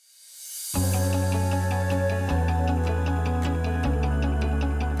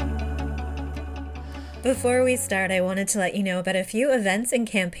Before we start, I wanted to let you know about a few events and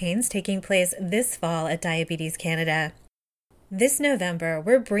campaigns taking place this fall at Diabetes Canada. This November,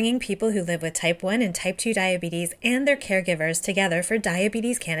 we're bringing people who live with type 1 and type 2 diabetes and their caregivers together for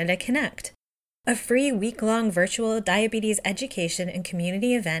Diabetes Canada Connect, a free week-long virtual diabetes education and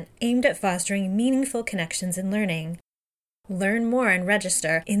community event aimed at fostering meaningful connections and learning. Learn more and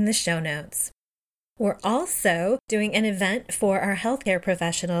register in the show notes. We're also doing an event for our healthcare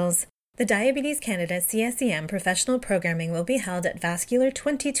professionals. The Diabetes Canada CSEM professional programming will be held at Vascular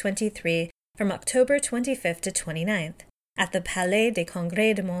 2023 from October 25th to 29th at the Palais des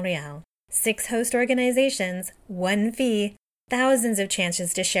Congrès de Montréal. 6 host organizations, 1 fee, thousands of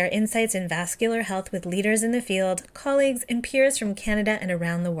chances to share insights in vascular health with leaders in the field, colleagues, and peers from Canada and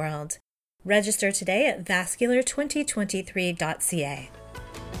around the world. Register today at vascular2023.ca.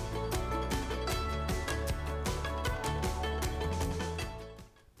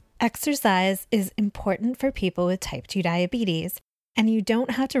 Exercise is important for people with type 2 diabetes, and you don't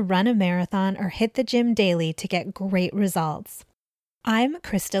have to run a marathon or hit the gym daily to get great results. I'm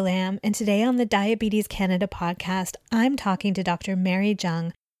Krista Lamb, and today on the Diabetes Canada podcast, I'm talking to Dr. Mary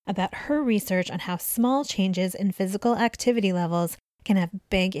Jung about her research on how small changes in physical activity levels can have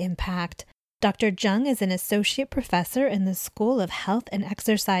big impact. Dr. Jung is an associate professor in the School of Health and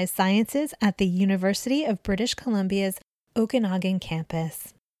Exercise Sciences at the University of British Columbia's Okanagan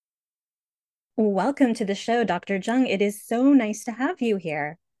campus. Welcome to the show, Dr. Jung. It is so nice to have you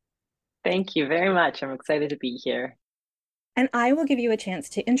here. Thank you very much. I'm excited to be here. And I will give you a chance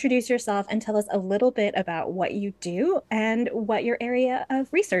to introduce yourself and tell us a little bit about what you do and what your area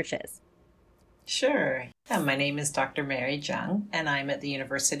of research is. Sure. My name is Dr. Mary Jung, and I'm at the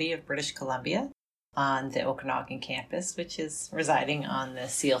University of British Columbia on the Okanagan campus, which is residing on the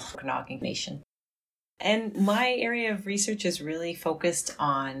Seal Okanagan Nation. And my area of research is really focused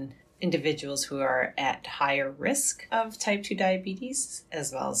on individuals who are at higher risk of type 2 diabetes,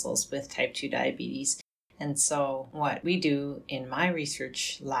 as well as those with type 2 diabetes. And so what we do in my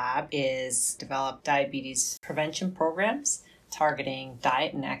research lab is develop diabetes prevention programs targeting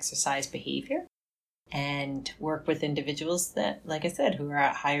diet and exercise behavior, and work with individuals that, like I said, who are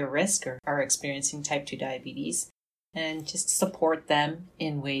at higher risk or are experiencing type 2 diabetes, and just support them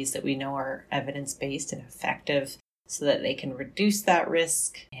in ways that we know are evidence-based and effective, so that they can reduce that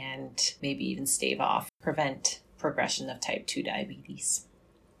risk and maybe even prevent progression of type 2 diabetes.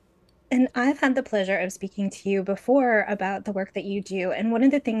 And I've had the pleasure of speaking to you before about the work that you do. And one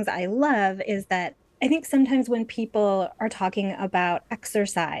of the things I love is that I think sometimes when people are talking about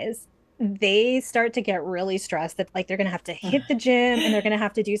exercise, they start to get really stressed that like they're going to have to hit the gym and they're going to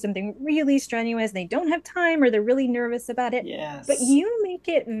have to do something really strenuous. They don't have time or they're really nervous about it. Yes. But you make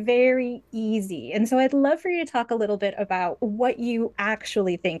it very easy. And so I'd love for you to talk a little bit about what you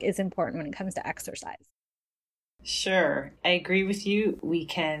actually think is important when it comes to exercise. Sure. I agree with you. We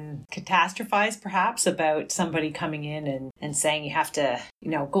can catastrophize perhaps about somebody coming in and saying you have to,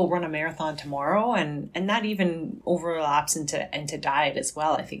 go run a marathon tomorrow, and that even overlaps into diet as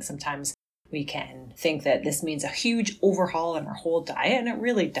well. I think sometimes we can think that this means a huge overhaul in our whole diet, and it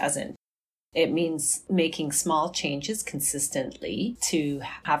really doesn't. It means making small changes consistently to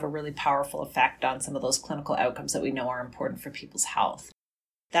have a really powerful effect on some of those clinical outcomes that we know are important for people's health.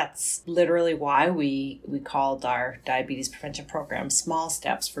 That's literally why we called our diabetes prevention program Small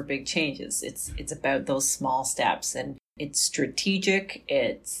Steps for Big Changes. It's about those small steps, and it's strategic.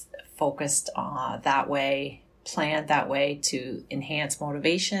 It's focused that way, planned that way to enhance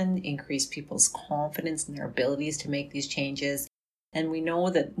motivation, increase people's confidence in their abilities to make these changes. And we know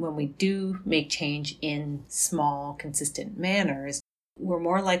that when we do make change in small, consistent manners, we're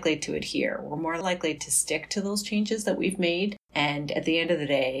more likely to adhere. We're more likely to stick to those changes that we've made. And at the end of the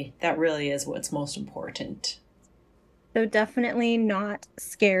day, that really is what's most important. So definitely not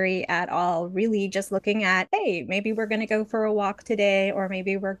scary at all. Really just looking at, hey, maybe we're going to go for a walk today, or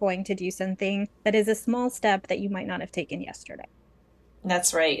maybe we're going to do something that is a small step that you might not have taken yesterday.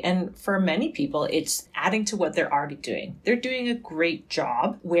 That's right. And for many people, it's adding to what they're already doing. They're doing a great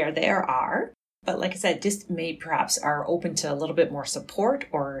job where they are. But like I said, just may perhaps are open to a little bit more support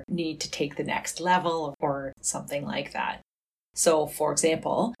or need to take the next level or something like that. So, for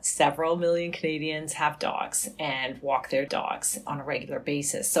example, several million Canadians have dogs and walk their dogs on a regular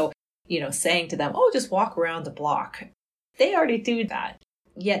basis. So, saying to them, just walk around the block, they already do that.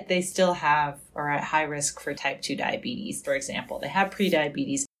 Yet they still are at high risk for type 2 diabetes, for example. They have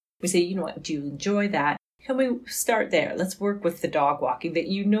prediabetes. We say, do you enjoy that? Can we start there? Let's work with the dog walking that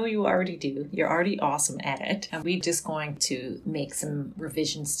you already do. You're already awesome at it. And we're just going to make some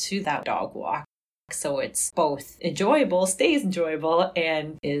revisions to that dog walk So it's both enjoyable, stays enjoyable,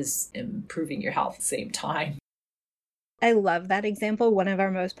 and is improving your health at the same time. I love that example. One of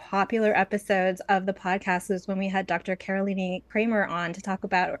our most popular episodes of the podcast was when we had Dr. Caroline Kramer on to talk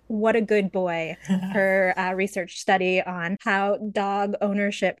about What a Good Boy, her research study on how dog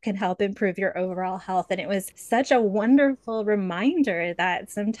ownership can help improve your overall health. And it was such a wonderful reminder that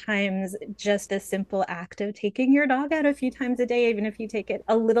sometimes just a simple act of taking your dog out a few times a day, even if you take it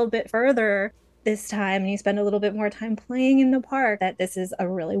a little bit further this time and you spend a little bit more time playing in the park, that this is a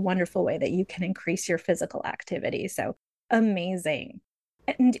really wonderful way that you can increase your physical activity. So amazing.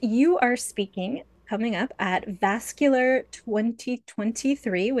 And you are speaking coming up at Vascular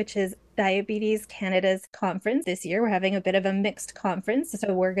 2023, which is Diabetes Canada's conference this year. We're having a bit of a mixed conference,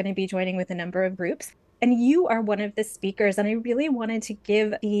 so we're going to be joining with a number of groups. And you are one of the speakers, and I really wanted to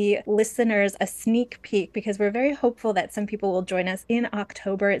give the listeners a sneak peek because we're very hopeful that some people will join us in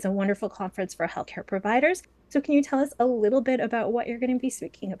October. It's a wonderful conference for healthcare providers. So can you tell us a little bit about what you're going to be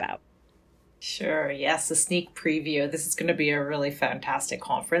speaking about? Sure. Yes, a sneak preview. This is going to be a really fantastic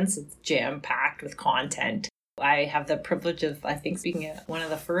conference. It's jam-packed with content. I have the privilege of, I think, speaking at one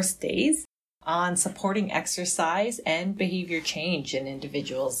of the first days on supporting exercise and behavior change in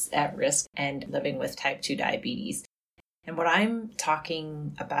individuals at risk and living with type 2 diabetes. And what I'm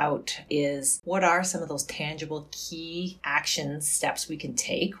talking about is what are some of those tangible key action steps we can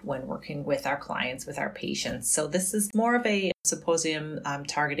take when working with our clients, with our patients. So this is more of a symposium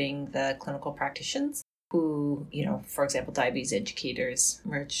targeting the clinical practitioners who, for example, diabetes educators,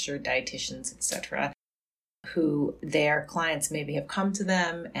 registered dietitians, etc., who their clients maybe have come to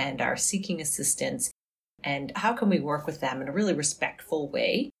them and are seeking assistance. And how can we work with them in a really respectful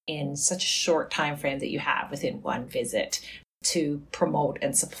way in such a short time frame that you have within one visit to promote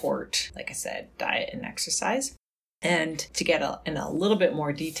and support, like I said, diet and exercise. And to get in a little bit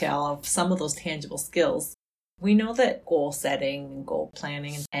more detail of some of those tangible skills, we know that goal setting and goal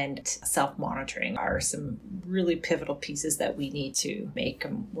planning and self-monitoring are some really pivotal pieces that we need to make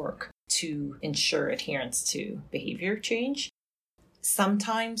them work to ensure adherence to behavior change.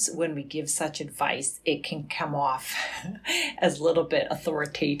 Sometimes when we give such advice, it can come off as a little bit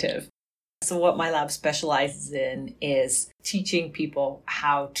authoritative. So what my lab specializes in is teaching people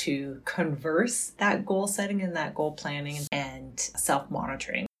how to converse that goal setting and that goal planning and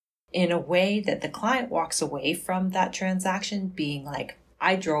self-monitoring in a way that the client walks away from that transaction being like,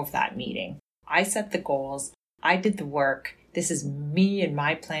 I drove that meeting. I set the goals. I did the work. This is me and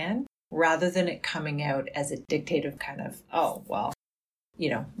my plan, rather than it coming out as a dictative kind of, well,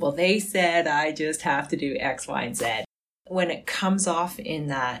 they said I just have to do X, Y, and Z. When it comes off in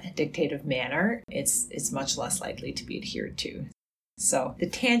that dictative manner, it's much less likely to be adhered to. So the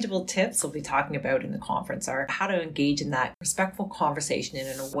tangible tips we'll be talking about in the conference are how to engage in that respectful conversation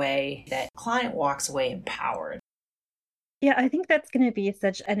in a way that client walks away empowered. Yeah, I think that's going to be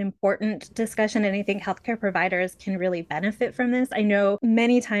such an important discussion, and I think healthcare providers can really benefit from this. I know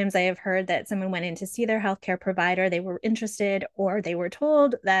many times I have heard that someone went in to see their healthcare provider, they were interested, or they were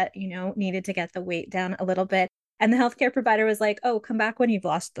told that, needed to get the weight down a little bit. And the healthcare provider was like, oh, come back when you've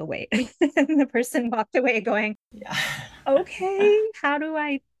lost the weight. And the person walked away going, yeah, okay, how do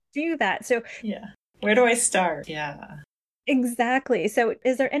I do that? So, yeah, where do I start? Yeah. Exactly. So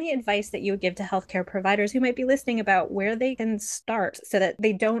is there any advice that you would give to healthcare providers who might be listening about where they can start so that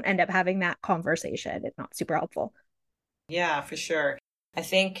they don't end up having that conversation? It's not super helpful. Yeah, for sure. I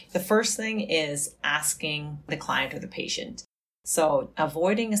think the first thing is asking the client or the patient. So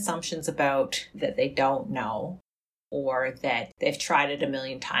avoiding assumptions about that they don't know or that they've tried it a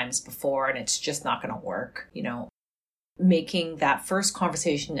million times before and it's just not going to work, making that first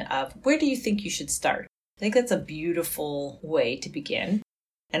conversation of where do you think you should start? I think that's a beautiful way to begin.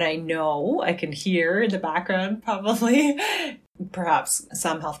 And I know I can hear in the background probably perhaps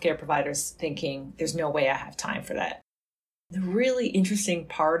some healthcare providers thinking there's no way I have time for that. The really interesting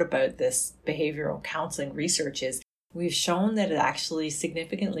part about this behavioral counseling research is we've shown that it actually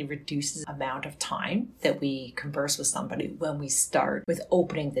significantly reduces the amount of time that we converse with somebody when we start with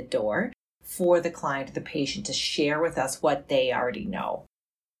opening the door for the client or the patient to share with us what they already know.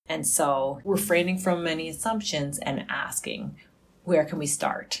 And so refraining from many assumptions and asking, where can we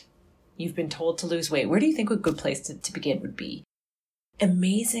start? You've been told to lose weight. Where do you think a good place to begin would be?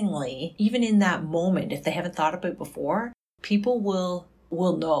 Amazingly, even in that moment, if they haven't thought about it before, people will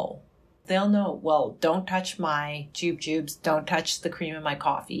know. They'll know, well, don't touch my jubes, don't touch the cream in my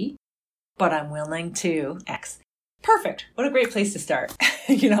coffee, but I'm willing to X. Perfect. What a great place to start.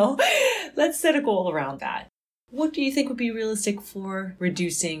 Let's set a goal around that. What do you think would be realistic for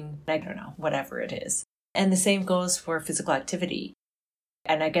reducing, whatever it is? And the same goes for physical activity.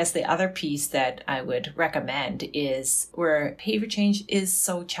 And I guess the other piece that I would recommend is where behavior change is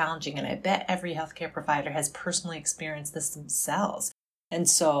so challenging. And I bet every healthcare provider has personally experienced this themselves. And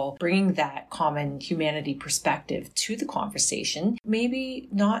so bringing that common humanity perspective to the conversation, maybe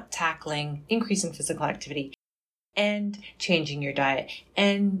not tackling increasing physical activity and changing your diet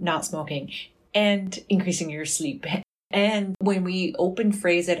and not smoking and increasing your sleep. And when we open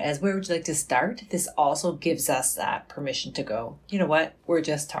phrase it as where would you like to start, this also gives us that permission to go, you know what, we're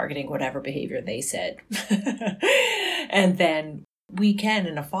just targeting whatever behavior they said. And then we can,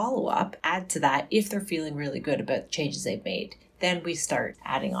 in a follow-up, add to that if they're feeling really good about the changes they've made. Then we start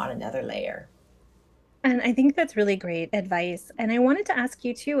adding on another layer. And I think that's really great advice. And I wanted to ask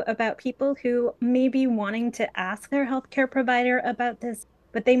you too about people who may be wanting to ask their healthcare provider about this,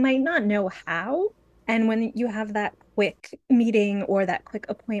 but they might not know how. And when you have that quick meeting or that quick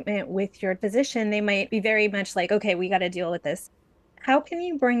appointment with your physician, they might be very much like, okay, we got to deal with this. How can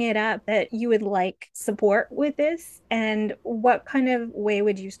you bring it up that you would like support with this? And what kind of way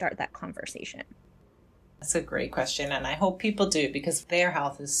would you start that conversation? That's a great question. And I hope people do, because their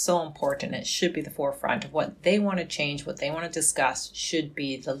health is so important. It should be the forefront of what they want to change, what they want to discuss should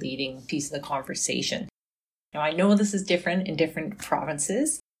be the leading piece of the conversation. Now, I know this is different in different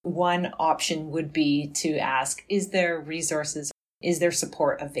provinces. One option would be to ask, is there resources? Is there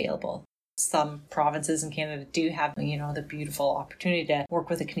support available? Some provinces in Canada do have, the beautiful opportunity to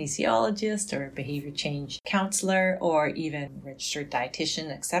work with a kinesiologist or a behavior change counselor or even registered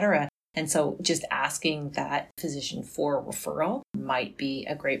dietitian, etc. And so just asking that physician for a referral might be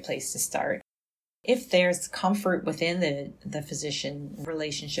a great place to start. If there's comfort within the physician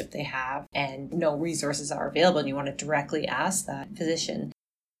relationship they have and no resources are available and you want to directly ask that physician,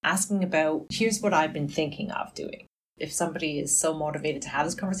 asking about, here's what I've been thinking of doing. If somebody is so motivated to have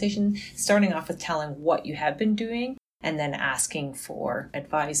this conversation, starting off with telling what you have been doing and then asking for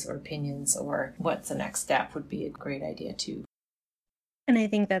advice or opinions or what's the next step would be a great idea too. And I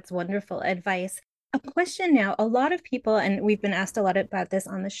think that's wonderful advice. A question now, a lot of people, and we've been asked a lot about this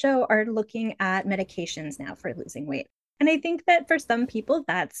on the show, are looking at medications now for losing weight. And I think that for some people,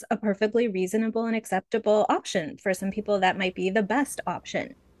 that's a perfectly reasonable and acceptable option. For some people, that might be the best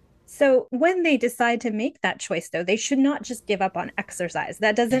option. So when they decide to make that choice, though, they should not just give up on exercise.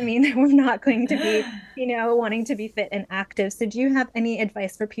 That doesn't mean that we're not going to be, wanting to be fit and active. So do you have any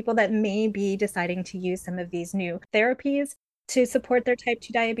advice for people that may be deciding to use some of these new therapies to support their type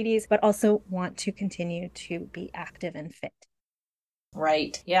 2 diabetes, but also want to continue to be active and fit?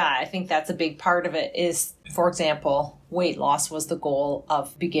 Right. Yeah, I think that's a big part of it is, for example, weight loss was the goal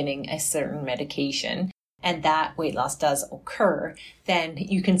of beginning a certain medication. And that weight loss does occur, then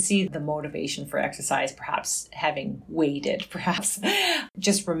you can see the motivation for exercise perhaps having weighted, perhaps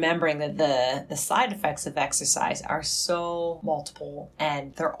just remembering that the side effects of exercise are so multiple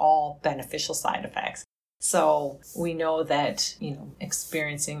and they're all beneficial side effects. So we know that,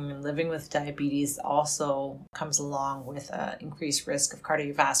 experiencing and living with diabetes also comes along with an increased risk of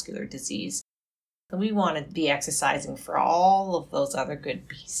cardiovascular disease. And we want to be exercising for all of those other good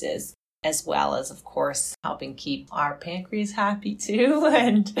pieces, as well as, of course, helping keep our pancreas happy too,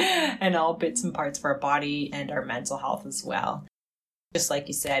 and all bits and parts of our body and our mental health as well. Just like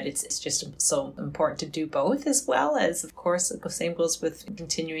you said, it's just so important to do both, as well as, of course, the same goes with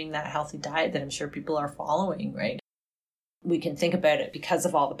continuing that healthy diet that I'm sure people are following, right? We can think about it because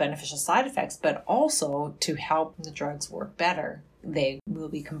of all the beneficial side effects, but also to help the drugs work better. They will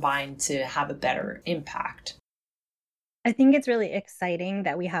be combined to have a better impact. I think it's really exciting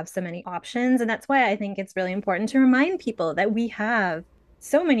that we have so many options. And that's why I think it's really important to remind people that we have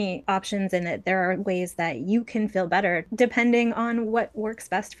so many options and that there are ways that you can feel better depending on what works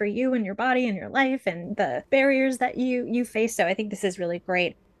best for you and your body and your life and the barriers that you face. So I think this is really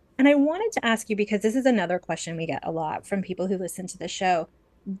great. And I wanted to ask you, because this is another question we get a lot from people who listen to the show.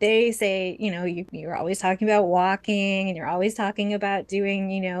 They say, you're always talking about walking and you're always talking about doing,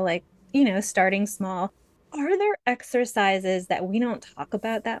 starting small. Are there exercises that we don't talk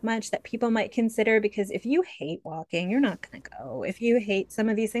about that much that people might consider? Because if you hate walking, you're not going to go. If you hate some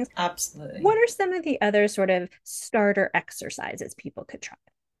of these things, absolutely. What are some of the other sort of starter exercises people could try?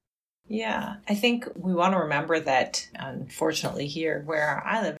 Yeah, I think we want to remember that, unfortunately, here where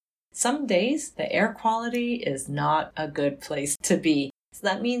I live, some days the air quality is not a good place to be. So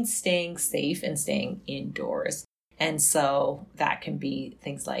that means staying safe and staying indoors. And so that can be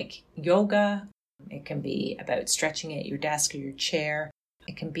things like yoga. It can be about stretching at your desk or your chair.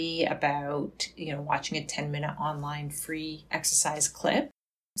 It can be about, watching a 10-minute online free exercise clip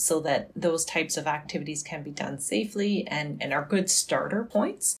so that those types of activities can be done safely and are good starter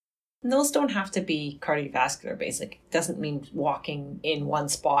points. And those don't have to be cardiovascular based. Like, it doesn't mean walking in one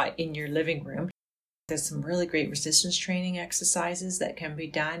spot in your living room. There's some really great resistance training exercises that can be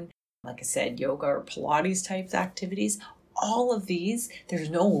done. Like I said, yoga or Pilates type activities. All of these, there's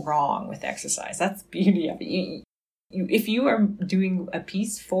no wrong with exercise. That's the beauty of it. If you are doing a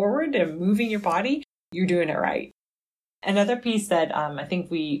piece forward and moving your body, you're doing it right. Another piece that I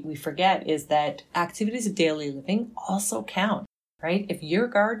think we forget is that activities of daily living also count, right? If you're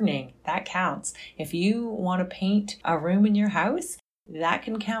gardening, that counts. If you want to paint a room in your house, that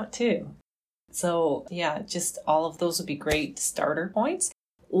can count too. So yeah, just all of those would be great starter points.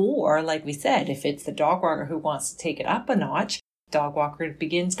 Or like we said, if it's the dog walker who wants to take it up a notch, dog walker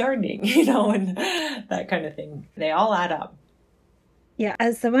begins gardening, and that kind of thing. They all add up. Yeah,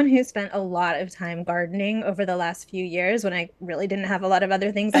 as someone who spent a lot of time gardening over the last few years when I really didn't have a lot of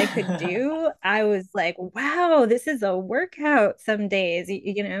other things I could do, I was like, wow, this is a workout some days.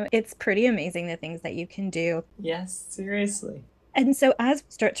 It's pretty amazing the things that you can do. Yes, seriously. And so as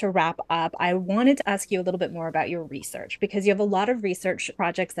we start to wrap up, I wanted to ask you a little bit more about your research because you have a lot of research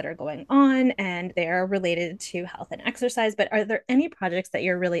projects that are going on and they're related to health and exercise. But are there any projects that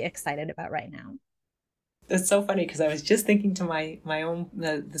you're really excited about right now? It's so funny because I was just thinking to my own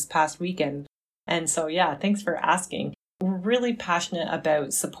this past weekend. And so, yeah, thanks for asking. We're really passionate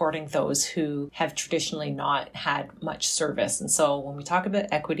about supporting those who have traditionally not had much service. And so when we talk about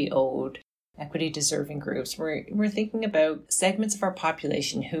equity owed, equity deserving groups, we're thinking about segments of our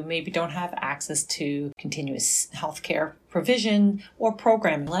population who maybe don't have access to continuous healthcare provision or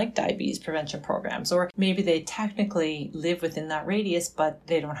programming like diabetes prevention programs, or maybe they technically live within that radius, but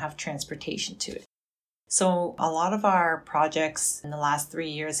they don't have transportation to it. So a lot of our projects in the last 3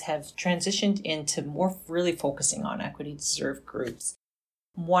 years have transitioned into more really focusing on equity deserved groups.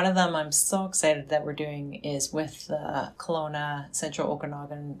 One of them I'm so excited that we're doing is with the Kelowna Central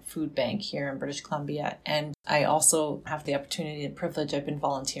Okanagan Food Bank here in British Columbia. And I also have the opportunity and privilege, I've been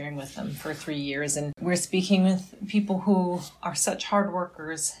volunteering with them for 3 years. And we're speaking with people who are such hard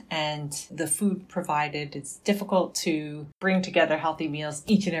workers, and the food provided, it's difficult to bring together healthy meals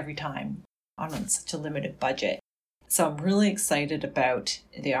each and every time on such a limited budget. So I'm really excited about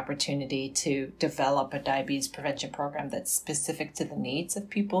the opportunity to develop a diabetes prevention program that's specific to the needs of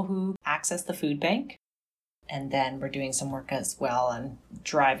people who access the food bank. And then we're doing some work as well on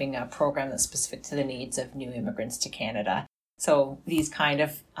driving a program that's specific to the needs of new immigrants to Canada. So these kind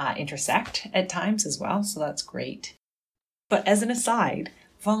of intersect at times as well. So that's great. But as an aside,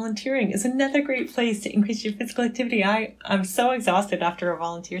 volunteering is another great place to increase your physical activity. I'm so exhausted after a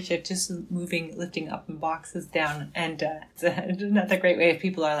volunteer shift, just lifting up boxes down. And it's another great way if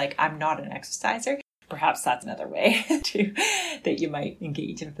people are like, I'm not an exerciser. Perhaps that's another way that you might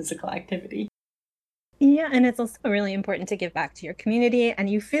engage in physical activity. Yeah, and it's also really important to give back to your community. And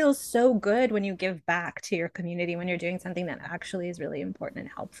you feel so good when you give back to your community, when you're doing something that actually is really important and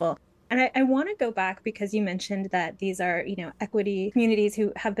helpful. And I want to go back because you mentioned that these are, equity communities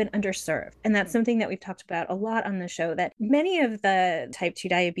who have been underserved. And that's something that we've talked about a lot on the show, that many of the type 2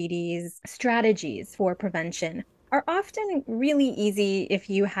 diabetes strategies for prevention are often really easy if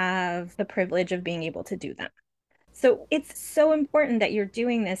you have the privilege of being able to do them. So it's so important that you're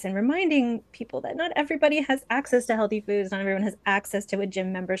doing this and reminding people that not everybody has access to healthy foods. Not everyone has access to a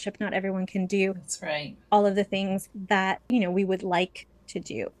gym membership. Not everyone can do That's right. all of the things that, we would like to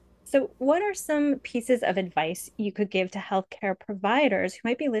do. So what are some pieces of advice you could give to healthcare providers who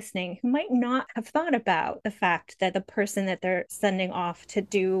might be listening, who might not have thought about the fact that the person that they're sending off to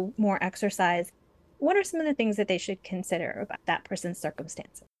do more exercise, what are some of the things that they should consider about that person's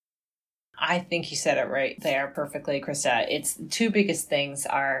circumstances? I think you said it right there perfectly, Krista. It's the two biggest things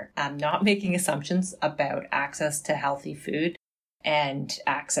are not making assumptions about access to healthy food and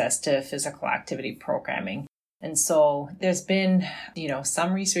access to physical activity programming. And so there's been,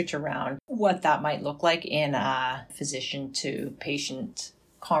 some research around what that might look like in a physician to patient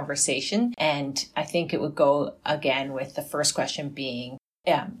conversation. And I think it would go again with the first question being,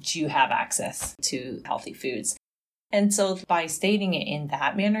 do you have access to healthy foods? And so by stating it in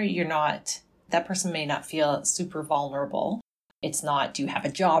that manner, that person may not feel super vulnerable. It's not, do you have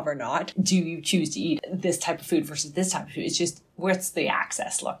a job or not? Do you choose to eat this type of food versus this type of food? It's just, what's the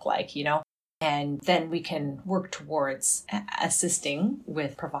access look like, And then we can work towards assisting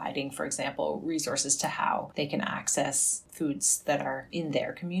with providing, for example, resources to how they can access foods that are in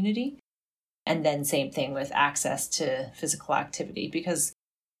their community. And then same thing with access to physical activity, because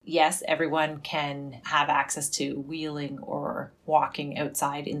yes, everyone can have access to wheeling or walking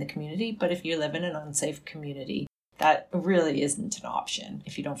outside in the community. But if you live in an unsafe community, that really isn't an option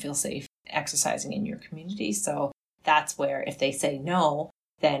if you don't feel safe exercising in your community. So that's where if they say no,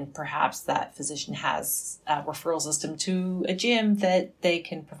 then perhaps that physician has a referral system to a gym that they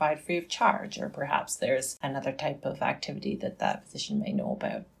can provide free of charge, or perhaps there's another type of activity that physician may know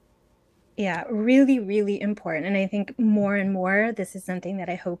about. Yeah, really, really important. And I think more and more, this is something that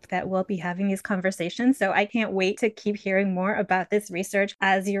I hope that we'll be having these conversations. So I can't wait to keep hearing more about this research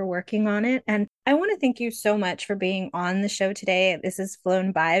as you're working on it. And I want to thank you so much for being on the show today. This has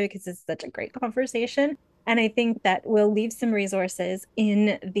flown by because it's such a great conversation. And I think that we'll leave some resources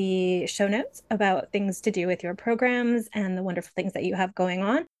in the show notes about things to do with your programs and the wonderful things that you have going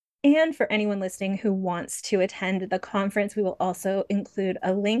on. And for anyone listening who wants to attend the conference, we will also include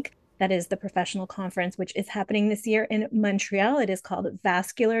a link. That is the professional conference, which is happening this year in Montreal. It is called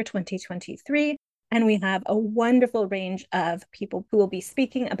Vascular 2023. And we have a wonderful range of people who will be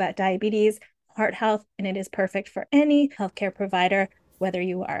speaking about diabetes, heart health, and it is perfect for any healthcare provider, whether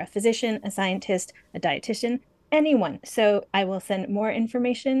you are a physician, a scientist, a dietitian, anyone. So I will send more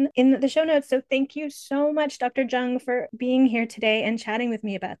information in the show notes. So thank you so much, Dr. Jung, for being here today and chatting with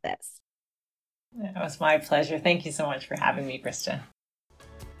me about this. It was my pleasure. Thank you so much for having me, Krista.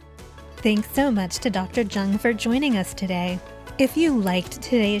 Thanks so much to Dr. Jung for joining us today. If you liked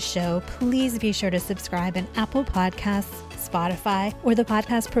today's show, please be sure to subscribe in Apple Podcasts, Spotify, or the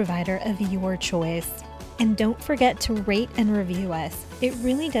podcast provider of your choice. And don't forget to rate and review us. It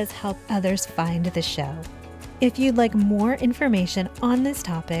really does help others find the show. If you'd like more information on this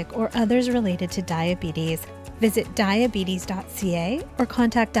topic or others related to diabetes, visit diabetes.ca or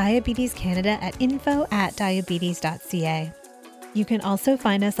contact Diabetes Canada at info@diabetes.ca. You can also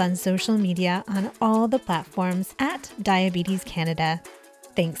find us on social media on all the platforms at Diabetes Canada.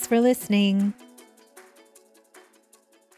 Thanks for listening.